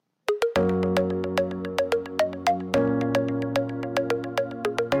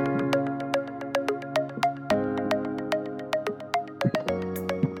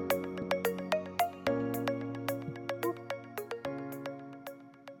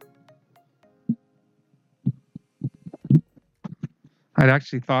I'd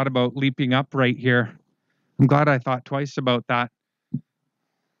actually thought about leaping up right here. I'm glad I thought twice about that.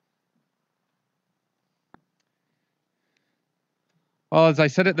 Well, as I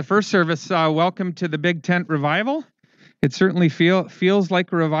said at the first service, welcome to the Big Tent Revival. It certainly feels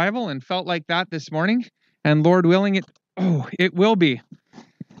like a revival and felt like that this morning. And Lord willing, it will be.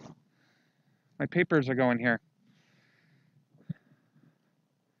 My papers are going here.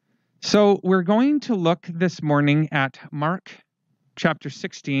 So we're going to look this morning at Mark chapter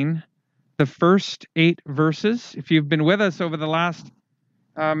 16, the first 8 verses. If you've been with us over the last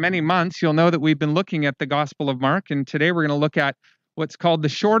many months, you'll know that we've been looking at the Gospel of Mark. And today we're going to look at what's called the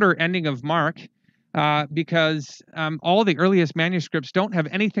shorter ending of Mark, because all the earliest manuscripts don't have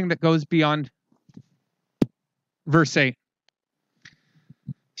anything that goes beyond verse 8.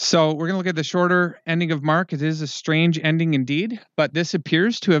 So we're going to look at the shorter ending of Mark. It is a strange ending indeed, but this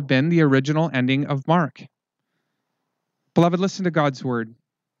appears to have been the original ending of Mark. Beloved, listen to God's word.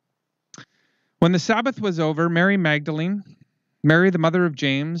 When the Sabbath was over, Mary Magdalene, Mary the mother of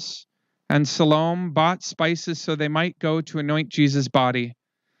James, and Salome bought spices so they might go to anoint Jesus' body.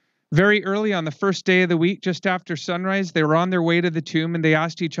 Very early on the first day of the week, just after sunrise, they were on their way to the tomb, and they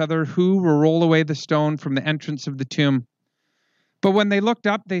asked each other who will roll away the stone from the entrance of the tomb. But when they looked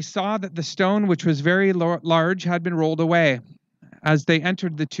up, they saw that the stone, which was very large, had been rolled away. As they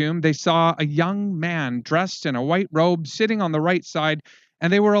entered the tomb, they saw a young man dressed in a white robe sitting on the right side,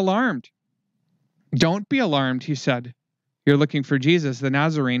 and they were alarmed. "Don't be alarmed," he said. "You're looking for Jesus, the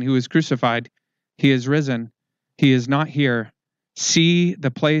Nazarene, who was crucified. He is risen. He is not here. See the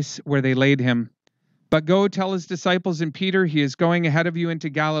place where they laid him. But go tell his disciples and Peter, he is going ahead of you into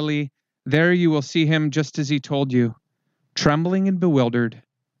Galilee. There you will see him just as he told you." Trembling and bewildered,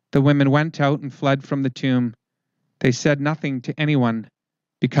 the women went out and fled from the tomb. They said nothing to anyone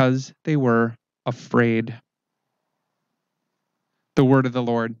because they were afraid. The word of the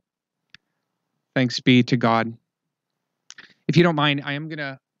Lord. Thanks be to God. If you don't mind, I am going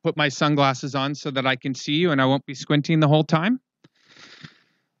to put my sunglasses on so that I can see you and I won't be squinting the whole time.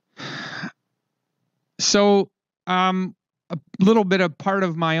 So, a little bit of part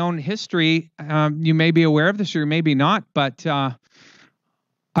of my own history. You may be aware of this or maybe not, but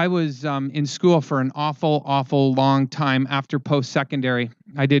I was in school for an awful long time after post-secondary.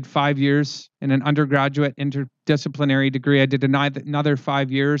 I did 5 years in an undergraduate interdisciplinary degree. I did another 5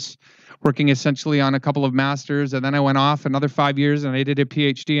 years working essentially on a couple of masters, and then I went off another 5 years and I did a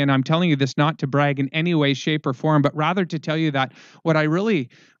PhD. And I'm telling you this not to brag in any way, shape, or form, but rather to tell you that what I really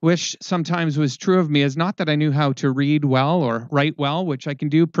wish sometimes was true of me is not that I knew how to read well or write well, which I can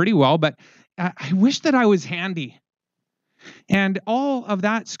do pretty well, but I wish that I was handy. And all of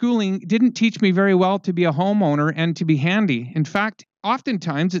that schooling didn't teach me very well to be a homeowner and to be handy. In fact,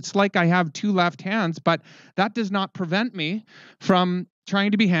 oftentimes it's like I have 2 left hands, but that does not prevent me from trying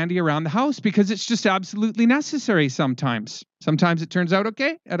to be handy around the house because it's just absolutely necessary sometimes. Sometimes it turns out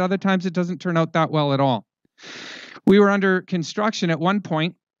okay. At other times it doesn't turn out that well at all. We were under construction at one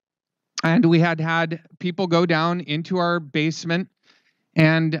point, and we had people go down into our basement.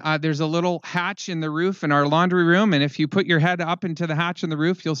 And there's a little hatch in the roof in our laundry room. And if you put your head up into the hatch in the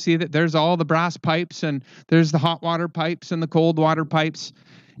roof, you'll see that there's all the brass pipes and there's the hot water pipes and the cold water pipes.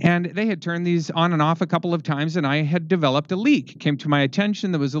 And they had turned these on and off a couple of times, and I had developed a leak. It came to my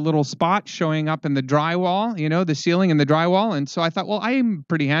attention. There was a little spot showing up in the drywall, the ceiling and the drywall. And so I thought, well, I'm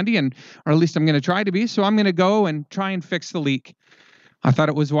pretty handy, or at least I'm going to try to be. So I'm going to go and try and fix the leak. I thought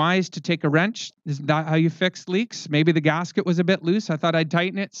it was wise to take a wrench. Isn't that how you fix leaks? Maybe the gasket was a bit loose. I thought I'd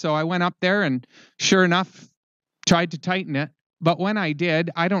tighten it. So I went up there and sure enough, tried to tighten it. But when I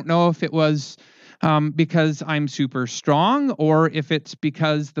did, I don't know if it was because I'm super strong or if it's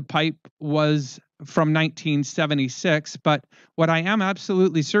because the pipe was from 1976. But what I am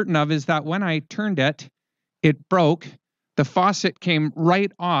absolutely certain of is that when I turned it, it broke. The faucet came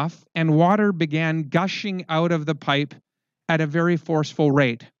right off and water began gushing out of the pipe at a very forceful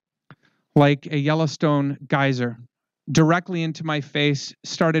rate, like a Yellowstone geyser, directly into my face,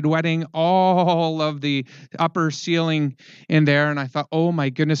 started wetting all of the upper ceiling in there. And I thought, oh my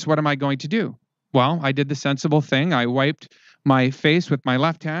goodness, what am I going to do? Well, I did the sensible thing. I wiped my face with my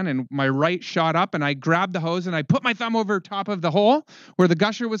left hand and my right shot up, and I grabbed the hose and I put my thumb over top of the hole where the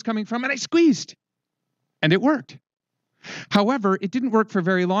gusher was coming from, and I squeezed, and it worked. However, it didn't work for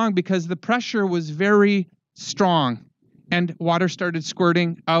very long because the pressure was very strong. And water started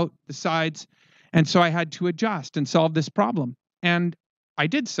squirting out the sides. And so I had to adjust and solve this problem. And I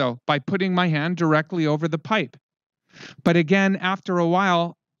did so by putting my hand directly over the pipe. But again, after a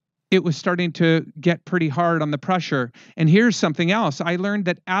while, it was starting to get pretty hard on the pressure. And here's something else. I learned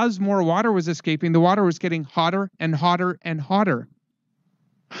that as more water was escaping, the water was getting hotter and hotter and hotter.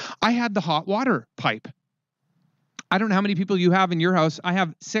 I had the hot water pipe. I don't know how many people you have in your house. I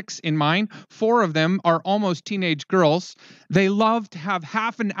have 6 in mine. 4 of them are almost teenage girls. They love to have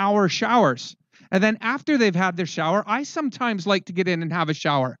half an hour showers. And then after they've had their shower, I sometimes like to get in and have a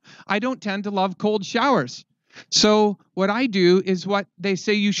shower. I don't tend to love cold showers. So what I do is what they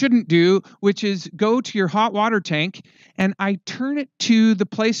say you shouldn't do, which is go to your hot water tank and I turn it to the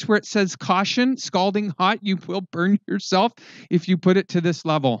place where it says caution, scalding hot. You will burn yourself if you put it to this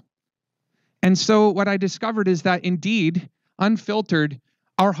level. And so what I discovered is that indeed, unfiltered,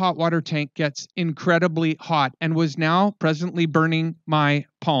 our hot water tank gets incredibly hot and was now presently burning my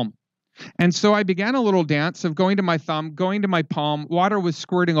palm. And so I began a little dance of going to my thumb, going to my palm. Water was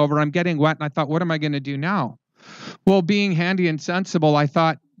squirting over. I'm getting wet. And I thought, what am I going to do now? Well, being handy and sensible, I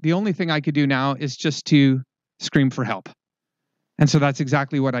thought the only thing I could do now is just to scream for help. And so that's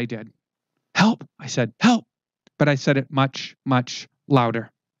exactly what I did. Help, I said, help. But I said it much, much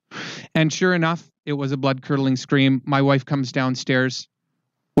louder. And sure enough, it was a blood-curdling scream. My wife comes downstairs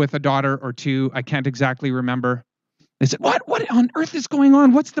with a daughter or 2. I can't exactly remember. They said, what on earth is going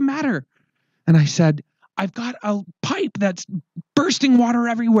on? What's the matter? And I said, I've got a pipe that's bursting water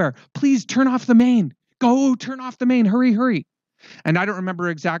everywhere. Please turn off the main. Go turn off the main. Hurry, hurry. And I don't remember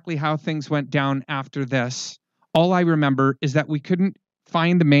exactly how things went down after this. All I remember is that we couldn't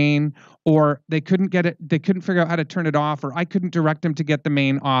find the main, or they couldn't get it. They couldn't figure out how to turn it off, or I couldn't direct them to get the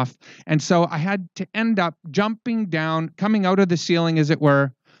main off. And so I had to end up jumping down, coming out of the ceiling, as it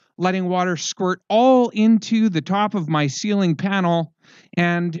were, letting water squirt all into the top of my ceiling panel.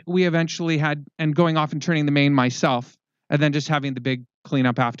 And we eventually had, and going off and turning the main myself, and then just having the big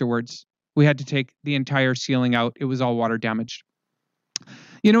cleanup afterwards. We had to take the entire ceiling out. It was all water damaged.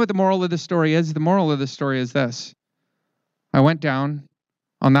 You know what the moral of the story is? The moral of the story is this. I went down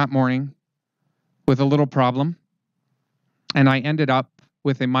on that morning with a little problem, and I ended up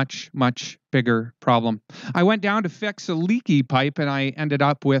with a much, much bigger problem. I went down to fix a leaky pipe, and I ended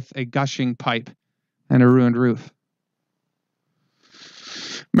up with a gushing pipe and a ruined roof.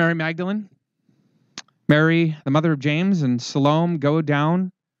 Mary Magdalene, Mary, the mother of James, and Salome go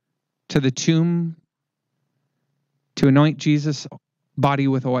down to the tomb to anoint Jesus' body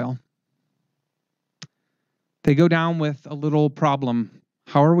with oil. They go down with a little problem.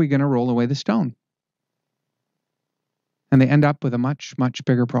 How are we going to roll away the stone? And they end up with a much, much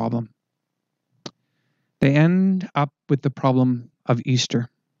bigger problem. They end up with the problem of Easter,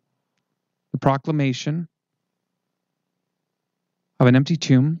 the proclamation of an empty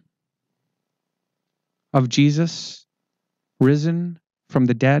tomb, of Jesus risen from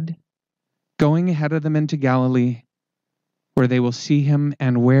the dead, going ahead of them into Galilee, where they will see him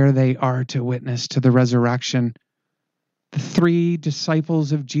and where they are to witness to the resurrection. The 3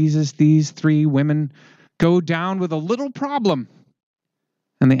 disciples of Jesus, these 3 women, go down with a little problem,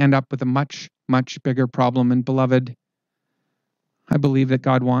 and they end up with a much, much bigger problem. And beloved, I believe that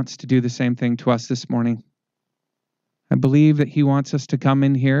God wants to do the same thing to us this morning. I believe that he wants us to come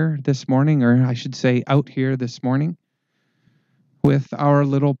in here this morning, or I should say out here this morning, with our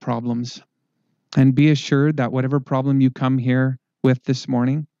little problems. And be assured that whatever problem you come here with this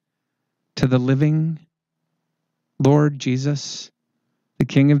morning, to the living Lord Jesus, the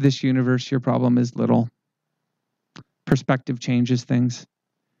King of this universe, your problem is little. Perspective changes things.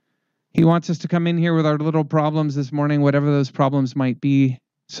 He wants us to come in here with our little problems this morning, whatever those problems might be,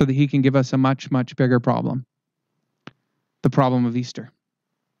 so that he can give us a much, much bigger problem. The problem of Easter.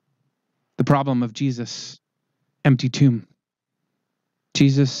 The problem of Jesus' empty tomb.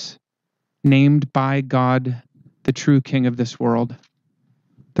 Jesus, named by God, the true King of this world,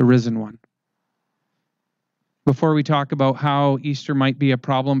 the risen one. Before we talk about how Easter might be a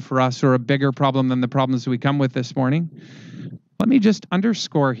problem for us, or a bigger problem than the problems we come with this morning, let me just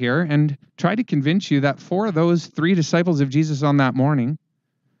underscore here and try to convince you that for those 3 disciples of Jesus on that morning,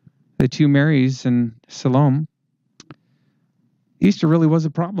 the 2 Marys and Salome, Easter really was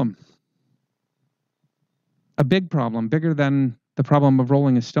a problem. A big problem, bigger than the problem of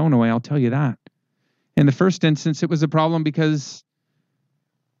rolling a stone away, I'll tell you that. In the first instance, it was a problem because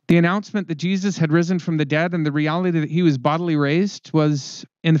the announcement that Jesus had risen from the dead and the reality that he was bodily raised was,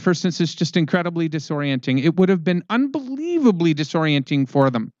 in the first instance, just incredibly disorienting. It would have been unbelievably disorienting for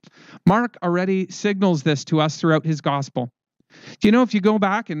them. Mark already signals this to us throughout his gospel. Do you know, if you go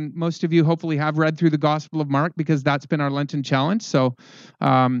back, and most of you hopefully have read through the Gospel of Mark, because that's been our Lenten challenge. So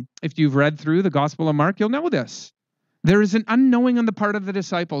if you've read through the Gospel of Mark, you'll know this. There is an unknowing on the part of the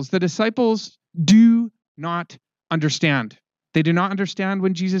disciples. The disciples do not understand. They do not understand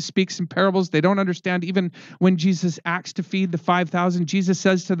when Jesus speaks in parables. They don't understand even when Jesus acts to feed the 5,000. Jesus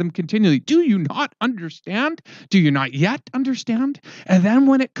says to them continually, do you not understand? Do you not yet understand? And then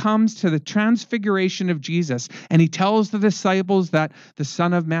when it comes to the transfiguration of Jesus, and he tells the disciples that the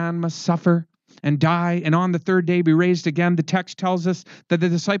Son of Man must suffer and die, and on the third day be raised again, the text tells us that the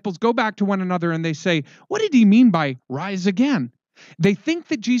disciples go back to one another and they say, what did he mean by rise again? They think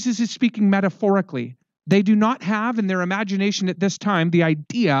that Jesus is speaking metaphorically. They do not have in their imagination at this time the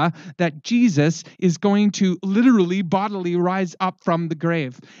idea that Jesus is going to literally, bodily rise up from the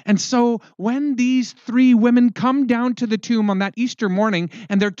grave. And so when these three women come down to the tomb on that Easter morning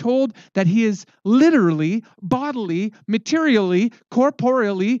and they're told that he is literally, bodily, materially,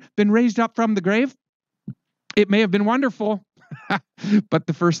 corporeally been raised up from the grave, it may have been wonderful, but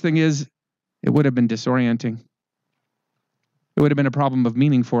the first thing is it would have been disorienting. It would have been a problem of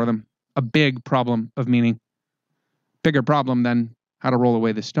meaning for them. A big problem of meaning. Bigger problem than how to roll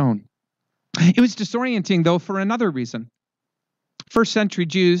away the stone. It was disorienting, though, for another reason. First century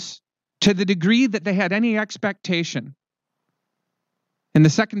Jews, to the degree that they had any expectation in the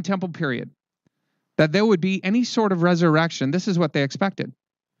Second Temple period that there would be any sort of resurrection, this is what they expected.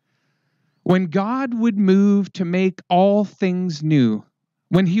 When God would move to make all things new,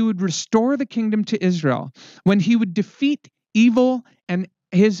 when he would restore the kingdom to Israel, when he would defeat evil and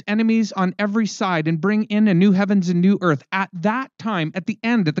his enemies on every side and bring in a new heavens and new earth, at that time, at the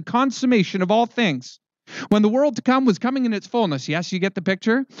end, at the consummation of all things, when the world to come was coming in its fullness, yes, you get the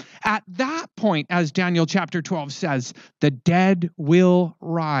picture? At that point, as Daniel chapter 12 says, the dead will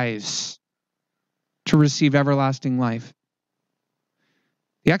rise to receive everlasting life.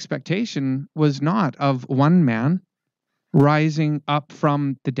 The expectation was not of one man rising up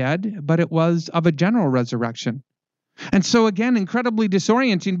from the dead, but it was of a general resurrection. And so again, incredibly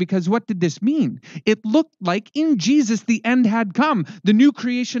disorienting, because what did this mean? It looked like in Jesus the end had come. The new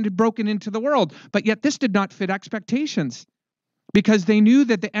creation had broken into the world. But yet this did not fit expectations, because they knew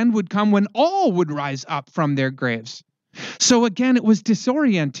that the end would come when all would rise up from their graves. So again, it was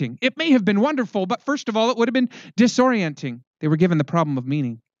disorienting. It may have been wonderful, but first of all, it would have been disorienting. They were given the problem of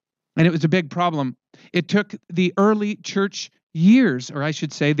meaning. And it was a big problem. It took the early church years, or I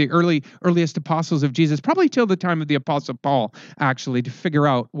should say the earliest apostles of Jesus, probably till the time of the Apostle Paul, actually, to figure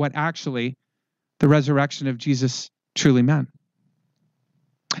out what actually the resurrection of Jesus truly meant.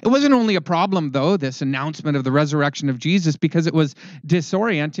 It wasn't only a problem, though, this announcement of the resurrection of Jesus, because it was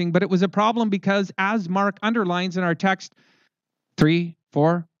disorienting, but it was a problem because, as Mark underlines in our text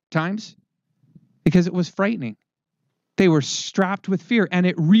 3-4 times, because it was frightening. They were strapped with fear, and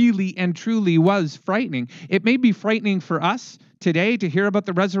it really and truly was frightening. It may be frightening for us today to hear about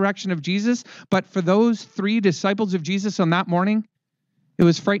the resurrection of Jesus, but for those three disciples of Jesus on that morning, it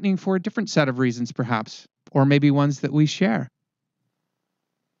was frightening for a different set of reasons, perhaps, or maybe ones that we share.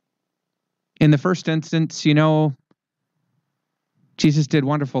 In the first instance, you know, Jesus did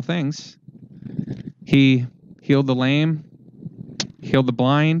wonderful things. He healed the lame, healed the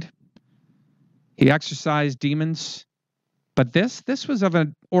blind, he exorcised demons. But this was of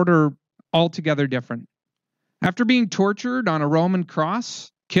an order altogether different. After being tortured on a Roman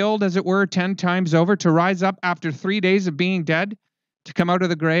cross, killed, as it were, 10 times over, to rise up after 3 days of being dead, to come out of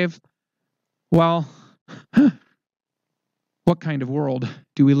the grave, well, what kind of world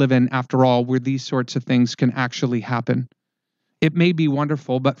do we live in, after all, where these sorts of things can actually happen? It may be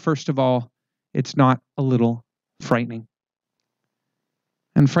wonderful, but first of all, it's not a little frightening.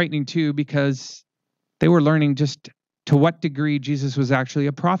 And frightening, too, because they were learning just to what degree Jesus was actually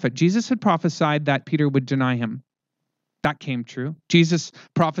a prophet. Jesus had prophesied that Peter would deny him. That came true. Jesus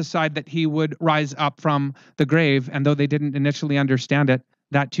prophesied that he would rise up from the grave, and though they didn't initially understand it,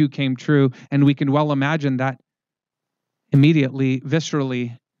 that too came true. And we can well imagine that immediately,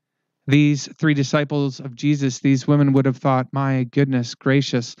 viscerally, these three disciples of Jesus, these women would have thought, my goodness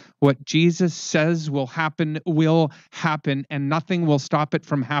gracious, what Jesus says will happen, and nothing will stop it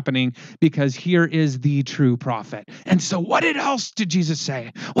from happening, because here is the true prophet. And so what else did Jesus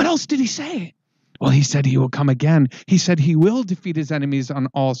say? What else did he say? Well, he said he will come again. He said he will defeat his enemies on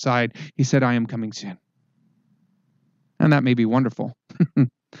all sides. He said, I am coming soon. And that may be wonderful.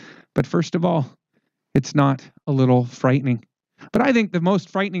 But first of all, it's not a little frightening. But I think the most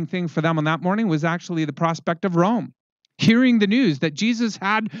frightening thing for them on that morning was actually the prospect of Rome. Hearing the news that Jesus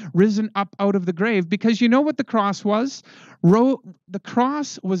had risen up out of the grave, because you know what the cross was? The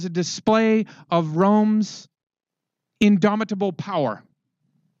cross was a display of Rome's indomitable power.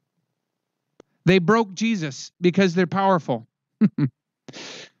 They broke Jesus because they're powerful.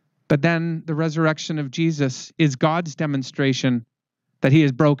 But then the resurrection of Jesus is God's demonstration that he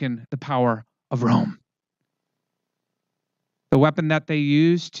has broken the power of Rome. the weapon that they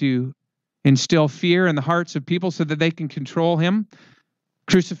use to instill fear in the hearts of people so that they can control him,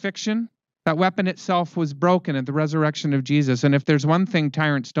 crucifixion, that weapon itself was broken at the resurrection of Jesus. And if there's one thing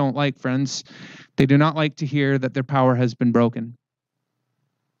tyrants don't like, friends, they do not like to hear that their power has been broken,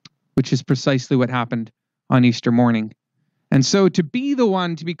 which is precisely what happened on Easter morning. And so to be the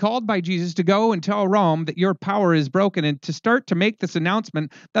one, to be called by Jesus to go and tell Rome that your power is broken, and to start to make this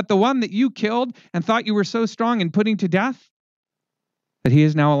announcement that the one that you killed and thought you were so strong in putting to death, that he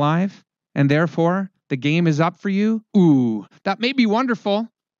is now alive, and therefore the game is up for you. Ooh, that may be wonderful,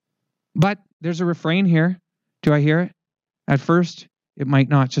 but there's a refrain here. Do I hear it? At first, it might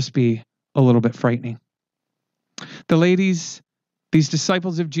not, just be a little bit frightening. The ladies, these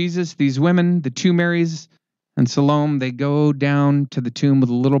disciples of Jesus, these women, the two Marys and Salome, they go down to the tomb with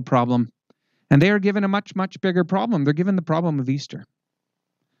a little problem. And they are given a much, much bigger problem. They're given the problem of Easter.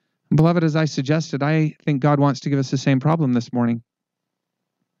 Beloved, as I suggested, I think God wants to give us the same problem this morning.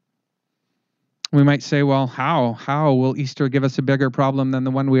 We might say, well, how? How will Easter give us a bigger problem than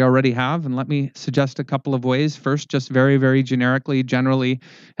the one we already have? And let me suggest a couple of ways. First, just very, very generally,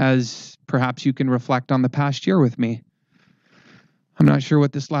 as perhaps you can reflect on the past year with me. I'm not sure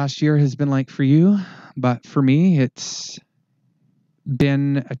what this last year has been like for you, but for me, it's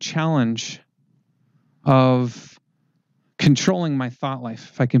been a challenge of controlling my thought life,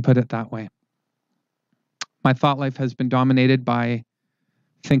 if I can put it that way. My thought life has been dominated by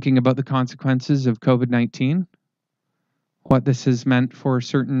thinking about the consequences of COVID-19, what this has meant for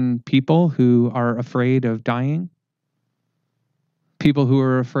certain people who are afraid of dying, people who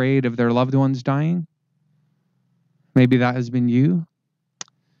are afraid of their loved ones dying. Maybe that has been you.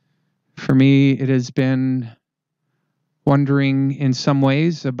 For me, it has been wondering in some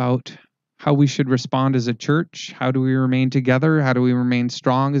ways about how we should respond as a church. How do we remain together? How do we remain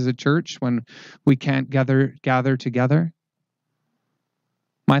strong as a church when we can't gather together?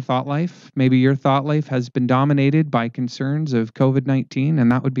 My thought life, maybe your thought life, has been dominated by concerns of COVID-19,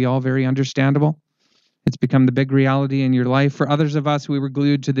 and that would be all very understandable. It's become the big reality in your life. For others of us, we were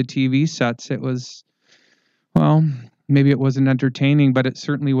glued to the TV sets. It was, well, maybe it wasn't entertaining, but it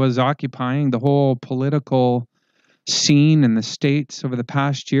certainly was occupying the whole political scene in the States over the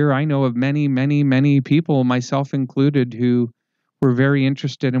past year. I know of many, many, many people, myself included, who were very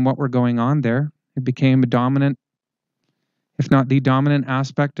interested in what were going on there. It became a dominant, if not the dominant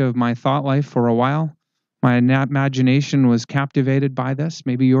aspect of my thought life for a while. My imagination was captivated by this,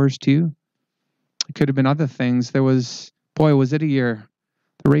 maybe yours too. It could have been other things. There was, boy, was it a year.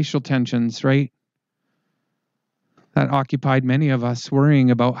 The racial tensions, right? That occupied many of us, worrying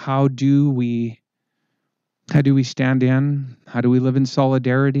about how do we stand in? How do we live in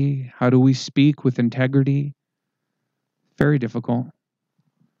solidarity? How do we speak with integrity? Very difficult.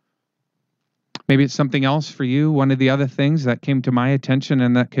 Maybe it's something else for you. One of the other things that came to my attention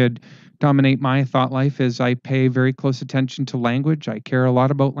and that could dominate my thought life is I pay very close attention to language. I care a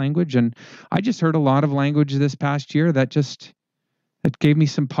lot about language. And I just heard a lot of language this past year that gave me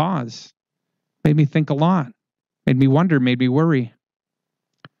some pause, made me think a lot, made me wonder, made me worry.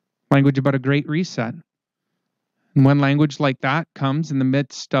 Language about a great reset. And when language like that comes in the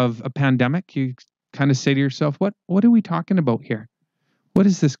midst of a pandemic, you kind of say to yourself, what are we talking about here? What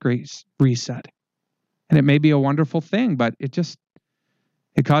is this great reset? And it may be a wonderful thing, but it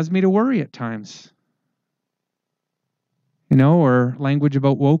caused me to worry at times. Or language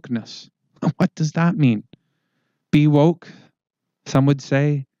about wokeness. What does that mean? Be woke, some would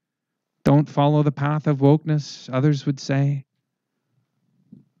say. Don't follow the path of wokeness, others would say.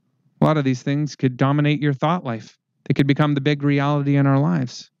 A lot of these things could dominate your thought life. They could become the big reality in our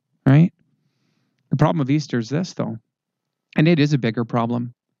lives, right? The problem of Easter is this, though, and it is a bigger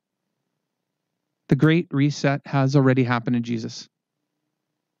problem. The great reset has already happened in Jesus.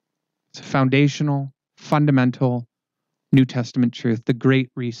 It's a foundational, fundamental New Testament truth. The great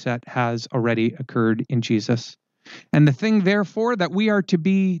reset has already occurred in Jesus. And the thing, therefore, that we are to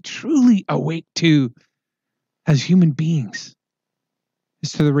be truly awake to as human beings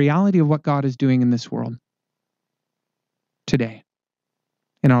is to the reality of what God is doing in this world today,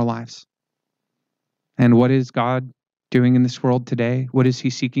 in our lives. And what is God doing in this world today? What is he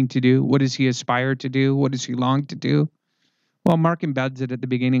seeking to do? What does he aspire to do? What does he long to do? Well, Mark embeds it at the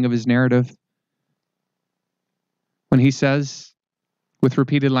beginning of his narrative when he says, with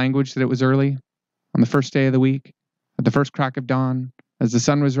repeated language, that it was early on the first day of the week, at the first crack of dawn, as the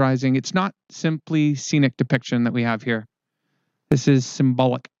sun was rising. It's not simply scenic depiction that we have here. This is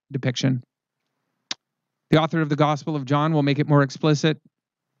symbolic depiction. The author of the Gospel of John will make it more explicit.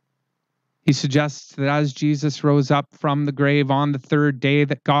 He suggests that as Jesus rose up from the grave on the third day,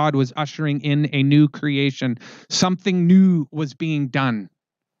 that God was ushering in a new creation. Something new was being done.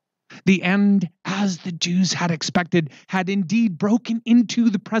 The end, as the Jews had expected, had indeed broken into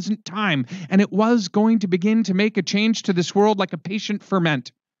the present time, and it was going to begin to make a change to this world like a patient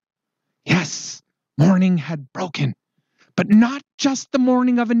ferment. Yes, morning had broken, but not just the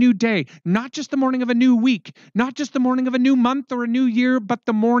morning of a new day, not just the morning of a new week, not just the morning of a new month or a new year, but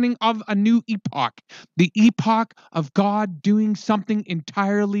the morning of a new epoch, the epoch of God doing something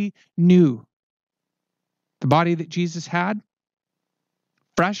entirely new. The body that Jesus had,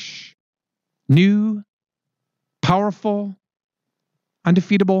 fresh, new, powerful,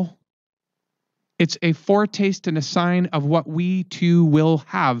 undefeatable. It's a foretaste and a sign of what we too will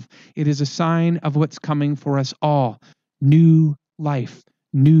have. It is a sign of what's coming for us all. New life,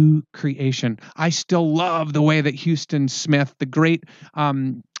 new creation. I still love the way that Huston Smith, the great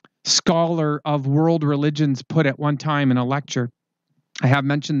scholar of world religions, put it one time in a lecture. I have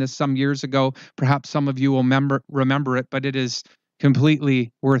mentioned this some years ago. Perhaps some of you will remember it, but it is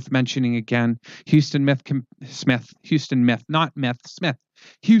completely worth mentioning again. Huston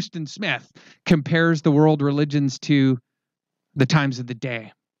Smith compares the world religions to the times of the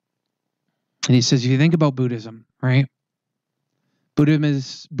day. And he says, if you think about Buddhism, right?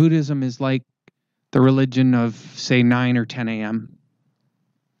 Buddhism is like the religion of, say, 9 or 10 a.m.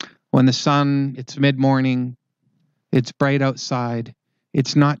 When the sun, it's mid-morning, it's bright outside,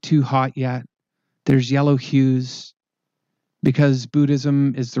 it's not too hot yet, there's yellow hues, because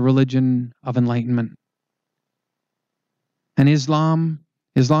Buddhism is the religion of enlightenment. And Islam,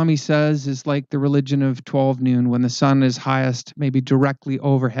 he says, is like the religion of 12 noon, when the sun is highest, maybe directly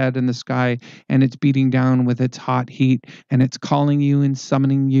overhead in the sky, and it's beating down with its hot heat, and it's calling you and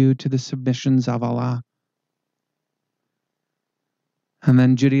summoning you to the submissions of Allah. And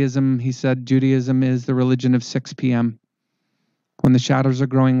then Judaism, he said, Judaism is the religion of 6 p.m., when the shadows are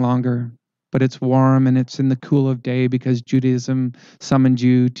growing longer, but it's warm and it's in the cool of day, because Judaism summoned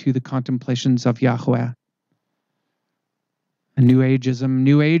you to the contemplations of Yahweh. And New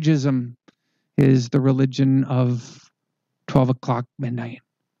Ageism is the religion of 12 o'clock midnight,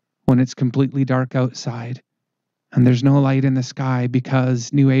 when it's completely dark outside and there's no light in the sky,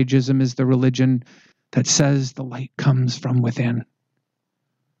 because New Ageism is the religion that says the light comes from within.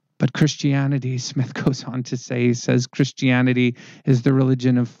 But Christianity, Smith goes on to say, he says Christianity is the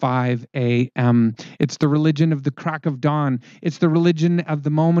religion of 5 a.m. It's the religion of the crack of dawn. It's the religion of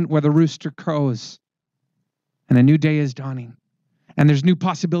the moment where the rooster crows and a new day is dawning. And there's new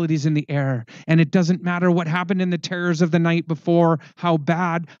possibilities in the air. And it doesn't matter what happened in the terrors of the night before, how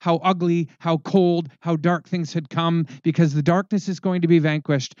bad, how ugly, how cold, how dark things had come, because the darkness is going to be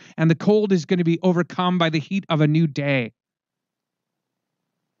vanquished and the cold is going to be overcome by the heat of a new day.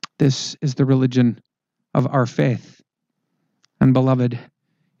 This is the religion of our faith. And beloved,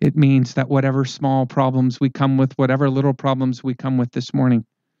 it means that whatever small problems we come with, whatever little problems we come with this morning,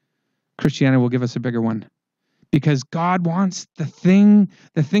 Christianity will give us a bigger one. Because God wants the thing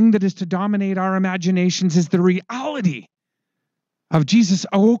that is to dominate our imaginations is the reality of Jesus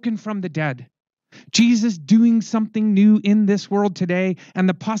awoken from the dead. Jesus doing something new in this world today, and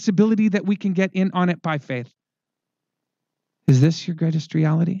the possibility that we can get in on it by faith. Is this your greatest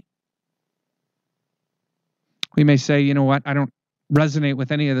reality? We may say, you know what, I don't resonate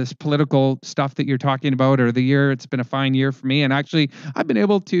with any of this political stuff that you're talking about, or the year, it's been a fine year for me. And actually, I've been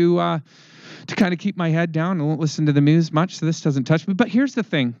able to kind of keep my head down and won't listen to the news much, so this doesn't touch me. But here's the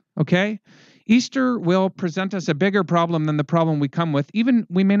thing, okay? Easter will present us a bigger problem than the problem we come with. Even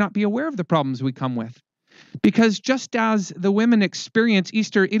we may not be aware of the problems we come with. Because just as the women experience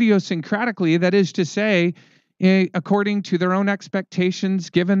Easter idiosyncratically, that is to say, according to their own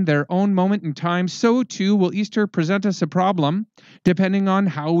expectations, given their own moment in time, so too will Easter present us a problem depending on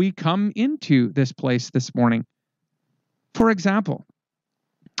how we come into this place this morning. For example,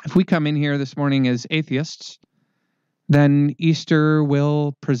 if we come in here this morning as atheists, then Easter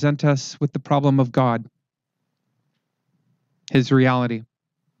will present us with the problem of God, His reality,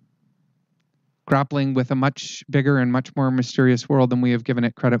 grappling with a much bigger and much more mysterious world than we have given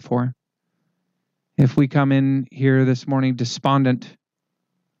it credit for. If we come in here this morning despondent,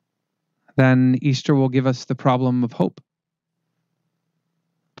 then Easter will give us the problem of hope.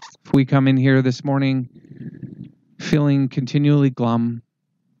 If we come in here this morning feeling continually glum,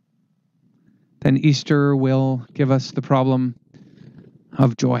 then Easter will give us the problem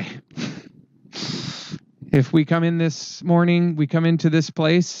of joy. If we come in this morning, we come into this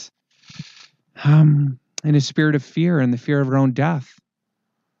place in a spirit of fear and the fear of our own death,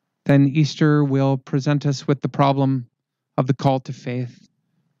 then Easter will present us with the problem of the call to faith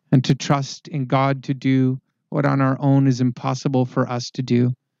and to trust in God to do what on our own is impossible for us to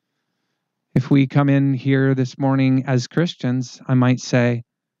do. If we come in here this morning as Christians, I might say,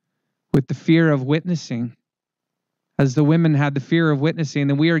 with the fear of witnessing, as the women had the fear of witnessing,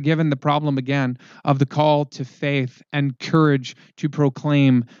 then we are given the problem again of the call to faith and courage to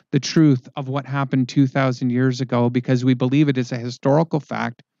proclaim the truth of what happened 2,000 years ago, because we believe it is a historical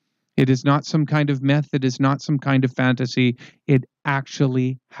fact. It is not some kind of myth. It is not some kind of fantasy. It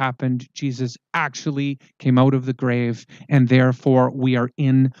actually happened. Jesus actually came out of the grave, and therefore we are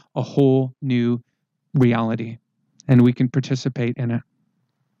in a whole new reality, and we can participate in it.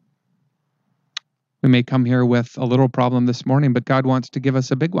 We may come here with a little problem this morning, but God wants to give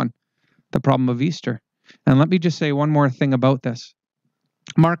us a big one, the problem of Easter. And let me just say one more thing about this.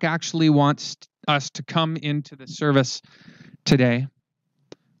 Mark actually wants us to come into the service today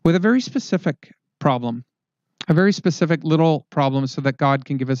with a very specific problem, a very specific little problem, so that God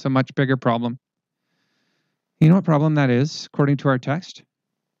can give us a much bigger problem. You know what problem that is, according to our text?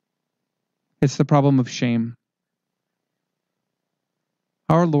 It's the problem of shame.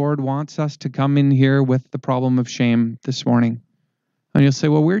 Our Lord wants us to come in here with the problem of shame this morning. And you'll say,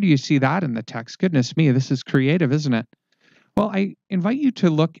 well, where do you see that in the text? Goodness me, this is creative, isn't it? Well, I invite you to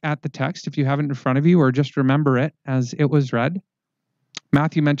look at the text if you have it in front of you, or just remember it as it was read.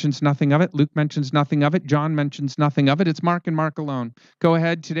 Matthew mentions nothing of it. Luke mentions nothing of it. John mentions nothing of it. It's Mark and Mark alone. Go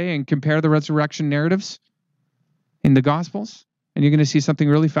ahead today and compare the resurrection narratives in the Gospels, and you're going to see something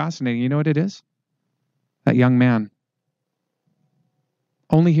really fascinating. You know what it is? That young man.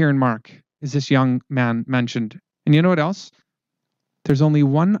 Only here in Mark is this young man mentioned. And you know what else? There's only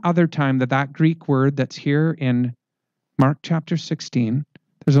one other time that Greek word that's here in Mark chapter 16,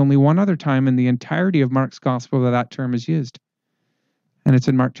 there's only one other time in the entirety of Mark's gospel that term is used. And it's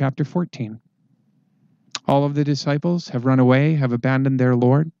in Mark chapter 14. All of the disciples have run away, have abandoned their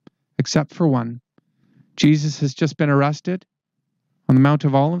Lord, except for one. Jesus has just been arrested on the Mount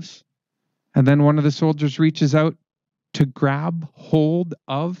of Olives. And then one of the soldiers reaches out to grab hold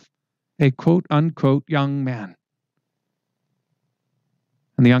of a quote-unquote young man.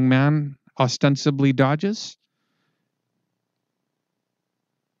 And the young man ostensibly dodges,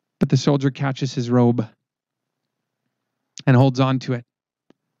 but the soldier catches his robe and holds on to it.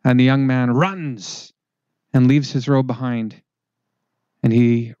 And the young man runs and leaves his robe behind. And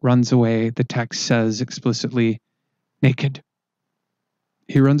he runs away, the text says explicitly, naked.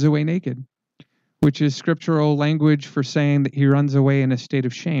 He runs away naked, which is scriptural language for saying that he runs away in a state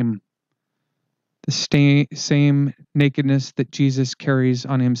of shame. The same nakedness that Jesus carries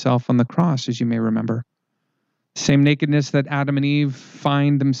on himself on the cross, as you may remember. Same nakedness that Adam and Eve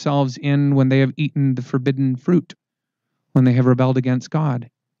find themselves in when they have eaten the forbidden fruit, when they have rebelled against God.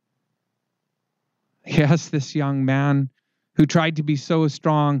 Yes, this young man who tried to be so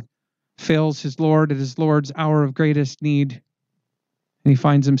strong fails his Lord at his Lord's hour of greatest need, and he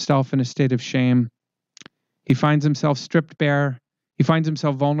finds himself in a state of shame. He finds himself stripped bare. He finds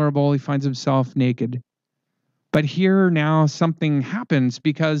himself vulnerable. He finds himself naked. But here now something happens,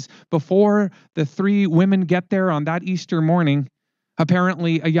 because before the three women get there on that Easter morning,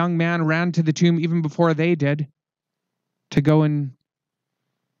 apparently a young man ran to the tomb even before they did to go and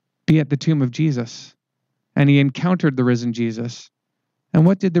be at the tomb of Jesus. And he encountered the risen Jesus. And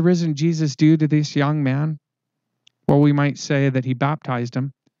what did the risen Jesus do to this young man? Well, we might say that he baptized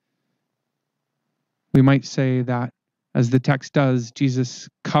him. We might say that, as the text does, Jesus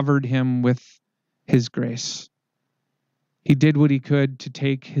covered him with his grace. He did what he could to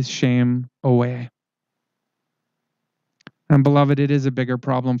take his shame away. And beloved, it is a bigger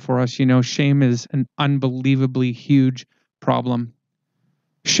problem for us. You know, shame is an unbelievably huge problem.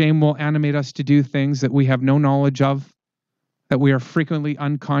 Shame will animate us to do things that we have no knowledge of, that we are frequently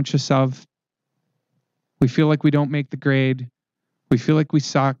unconscious of. We feel like we don't make the grade. We feel like we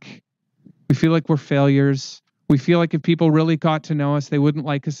suck. We feel like we're failures. We feel like if people really got to know us, they wouldn't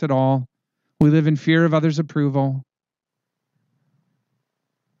like us at all. We live in fear of others' approval.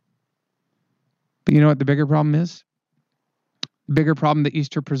 But you know what the bigger problem is? The bigger problem that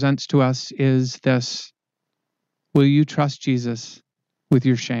Easter presents to us is this: will you trust Jesus with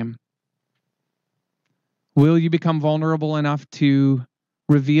your shame? Will you become vulnerable enough to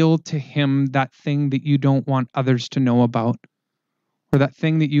reveal to him that thing that you don't want others to know about, or that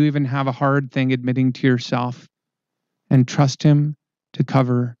thing that you even have a hard thing admitting to yourself, and trust him to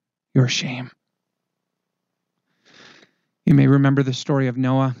cover your shame? You may remember the story of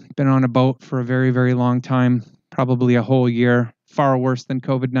Noah. Been on a boat for a very, very long time, probably a whole year. Far worse than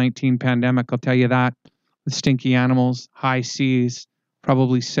COVID-19 pandemic, I'll tell you that. With stinky animals, high seas,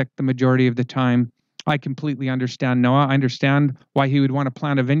 probably sick the majority of the time. I completely understand Noah. I understand why he would want to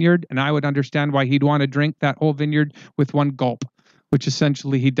plant a vineyard, and I would understand why he'd want to drink that whole vineyard with one gulp, which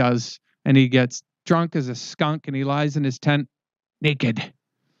essentially he does. And he gets drunk as a skunk, and he lies in his tent naked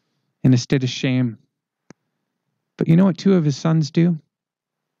in a state of shame. But you know what two of his sons do?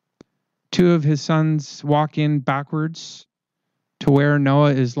 Two of his sons walk in backwards to where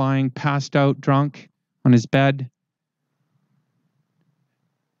Noah is lying passed out drunk on his bed.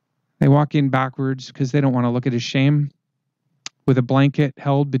 They walk in backwards because they don't want to look at his shame, with a blanket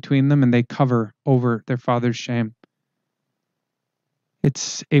held between them, and they cover over their father's shame.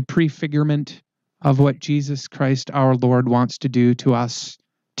 It's a prefigurement of what Jesus Christ, our Lord, wants to do to us,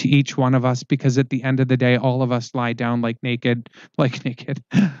 to each one of us, because at the end of the day, all of us lie down like Noah,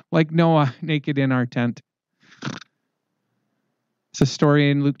 naked in our tent. It's a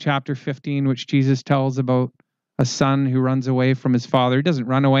story in Luke chapter 15, which Jesus tells about a son who runs away from his father. He doesn't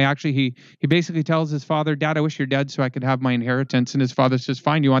run away. Actually, he basically tells his father, "Dad, I wish you're dead so I could have my inheritance." And his father says,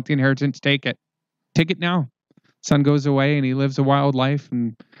 "Fine, you want the inheritance? Take it. Take it now." Son goes away and he lives a wild life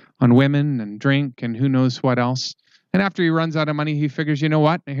and on women and drink and who knows what else. And after he runs out of money, he figures, you know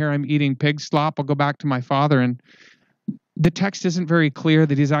what? Here I'm eating pig slop. I'll go back to my father. And the text isn't very clear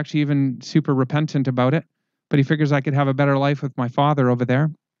that he's actually even super repentant about it, but he figures I could have a better life with my father over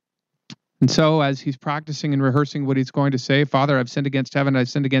there. And so as he's practicing and rehearsing what he's going to say, "Father, I've sinned against heaven. I've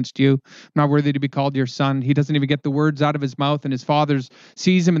sinned against you. I'm not worthy to be called your son." He doesn't even get the words out of his mouth, and his father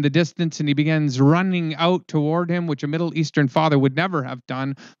sees him in the distance, and he begins running out toward him, which a Middle Eastern father would never have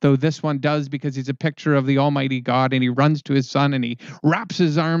done, though this one does because he's a picture of the Almighty God, and he runs to his son, and he wraps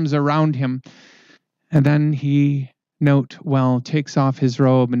his arms around him. And then he, note well, takes off his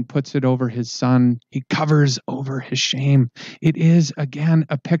robe and puts it over his son. He covers over his shame. It is, again,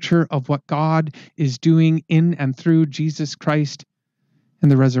 a picture of what God is doing in and through Jesus Christ in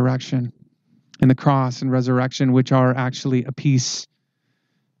the resurrection, in the cross and resurrection, which are actually a piece.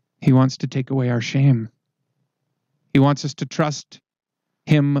 He wants to take away our shame. He wants us to trust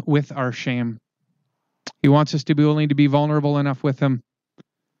him with our shame. He wants us to be willing to be vulnerable enough with him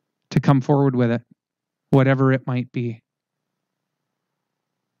to come forward with it, whatever it might be.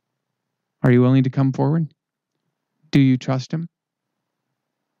 Are you willing to come forward? Do you trust him?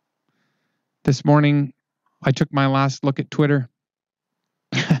 This morning, I took my last look at Twitter.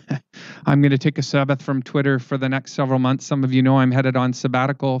 I'm going to take a Sabbath from Twitter for the next several months. Some of you know I'm headed on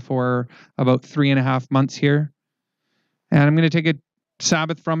sabbatical for about 3.5 months here. And I'm going to take a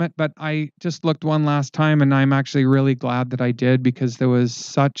Sabbath from it, but I just looked one last time, and I'm actually really glad that I did, because there was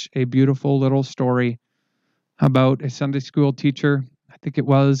such a beautiful little story about a Sunday school teacher, I think it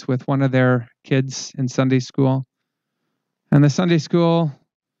was, with one of their kids in Sunday school. And the Sunday school,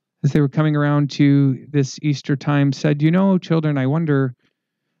 as they were coming around to this Easter time, said, "You know, children, I wonder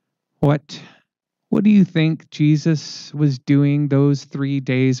what do you think Jesus was doing those 3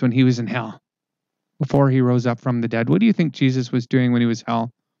 days when he was in hell, before he rose up from the dead? What do you think Jesus was doing when he was in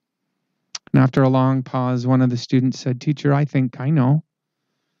hell?" And after a long pause, one of the students said, "Teacher, I think I know."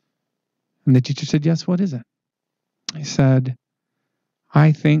 And the teacher said, "Yes, what is it?" He said,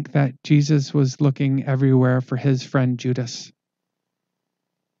 "I think that Jesus was looking everywhere for his friend Judas."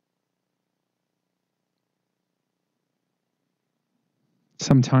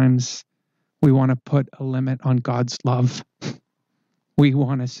 Sometimes we want to put a limit on God's love. We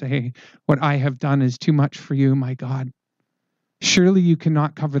want to say, "What I have done is too much for you, my God. Surely you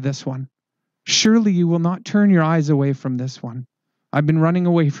cannot cover this one. Surely you will not turn your eyes away from this one. I've been running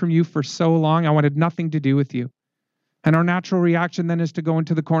away from you for so long. I wanted nothing to do with you." And our natural reaction then is to go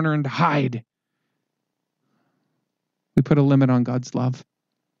into the corner and hide. We put a limit on God's love.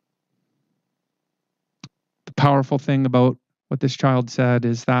 The powerful thing about what this child said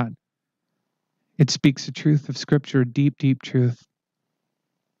is that it speaks the truth of Scripture, deep, deep truth.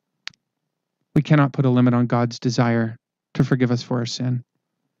 We cannot put a limit on God's desire to forgive us for our sin.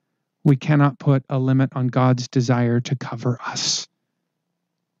 We cannot put a limit on God's desire to cover us,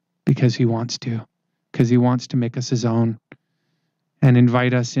 because he wants to, because he wants to make us his own and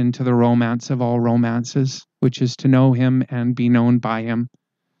invite us into the romance of all romances, which is to know him and be known by him,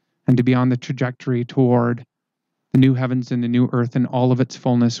 and to be on the trajectory toward the new heavens and the new earth in all of its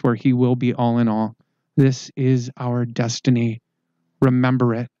fullness, where he will be all in all. This is our destiny.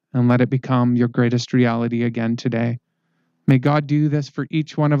 Remember it and let it become your greatest reality again today. May God do this for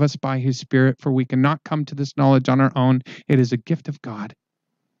each one of us by his Spirit, for we cannot come to this knowledge on our own. It is a gift of God.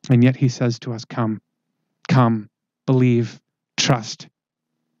 And yet he says to us, "Come, come, believe, trust."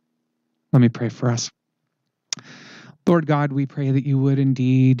 Let me pray for us. Lord God, we pray that you would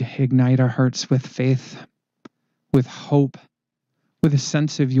indeed ignite our hearts with faith, with hope, with a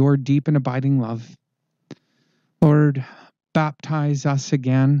sense of your deep and abiding love. Lord, baptize us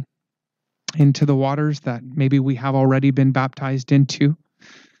again into the waters that maybe we have already been baptized into,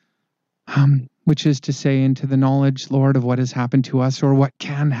 which is to say, into the knowledge, Lord, of what has happened to us or what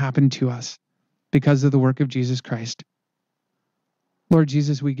can happen to us because of the work of Jesus Christ. Lord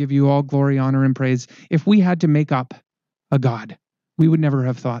Jesus, we give you all glory, honor, and praise. If we had to make up a God, we would never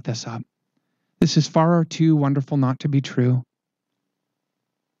have thought this up. This is far too wonderful not to be true.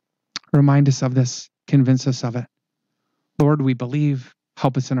 Remind us of this. Convince us of it. Lord, we believe.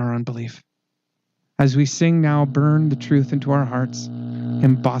 Help us in our unbelief. As we sing now, burn the truth into our hearts.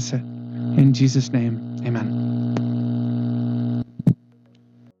 Emboss it. In Jesus' name, amen.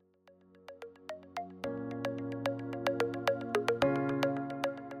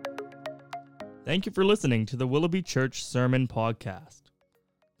 Thank you for listening to the Willoughby Church Sermon Podcast.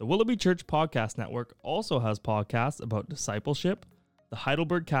 The Willoughby Church Podcast Network also has podcasts about discipleship, the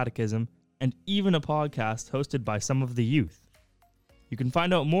Heidelberg Catechism, and even a podcast hosted by some of the youth. You can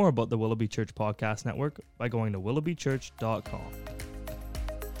find out more about the Willoughby Church Podcast Network by going to willoughbychurch.com.